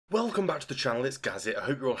Welcome back to the channel, it's Gazit. I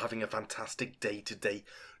hope you're all having a fantastic day today.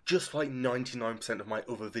 Just like 99% of my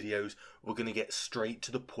other videos, we're going to get straight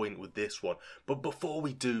to the point with this one. But before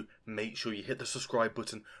we do, make sure you hit the subscribe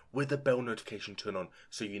button with the bell notification turned on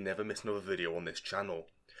so you never miss another video on this channel.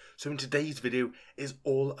 So in today's video is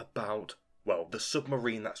all about, well, the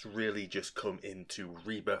submarine that's really just come into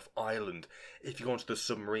Rebirth Island. If you go onto the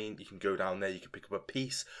submarine, you can go down there, you can pick up a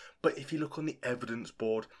piece. But if you look on the evidence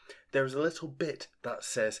board, there is a little bit that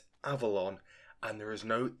says Avalon and there is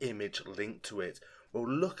no image linked to it. Well,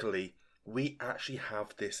 luckily, we actually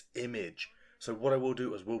have this image. So what I will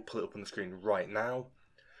do is we'll pull it up on the screen right now.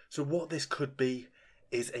 So what this could be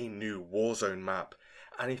is a new Warzone map.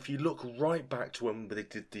 And if you look right back to when they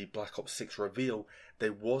did the Black Ops 6 reveal,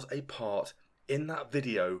 there was a part in that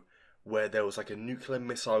video where there was like a nuclear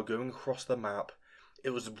missile going across the map.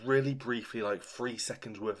 It was really briefly, like 3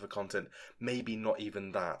 seconds worth of content, maybe not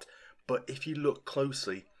even that. But if you look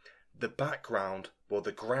closely, the background, or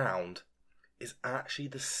the ground, is actually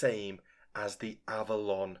the same as the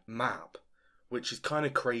Avalon map. Which is kind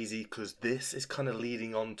of crazy because this is kind of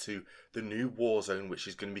leading on to the new Warzone, which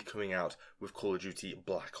is going to be coming out with Call of Duty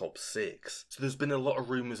Black Ops 6. So there's been a lot of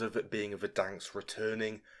rumours of it being a Verdansk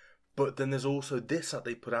returning. But then there's also this that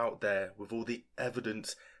they put out there with all the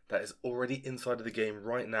evidence that is already inside of the game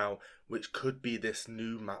right now, which could be this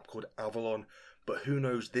new map called Avalon. But who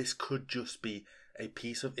knows, this could just be a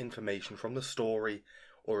piece of information from the story,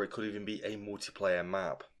 or it could even be a multiplayer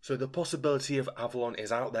map. So the possibility of Avalon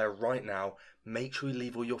is out there right now. Make sure you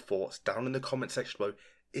leave all your thoughts down in the comment section below.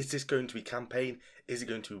 Is this going to be campaign? Is it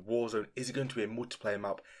going to be Warzone? Is it going to be a multiplayer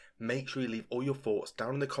map? Make sure you leave all your thoughts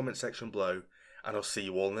down in the comment section below, and I'll see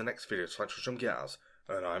you all in the next video. So thanks for watching, guys,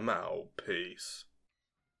 and I'm out. Peace.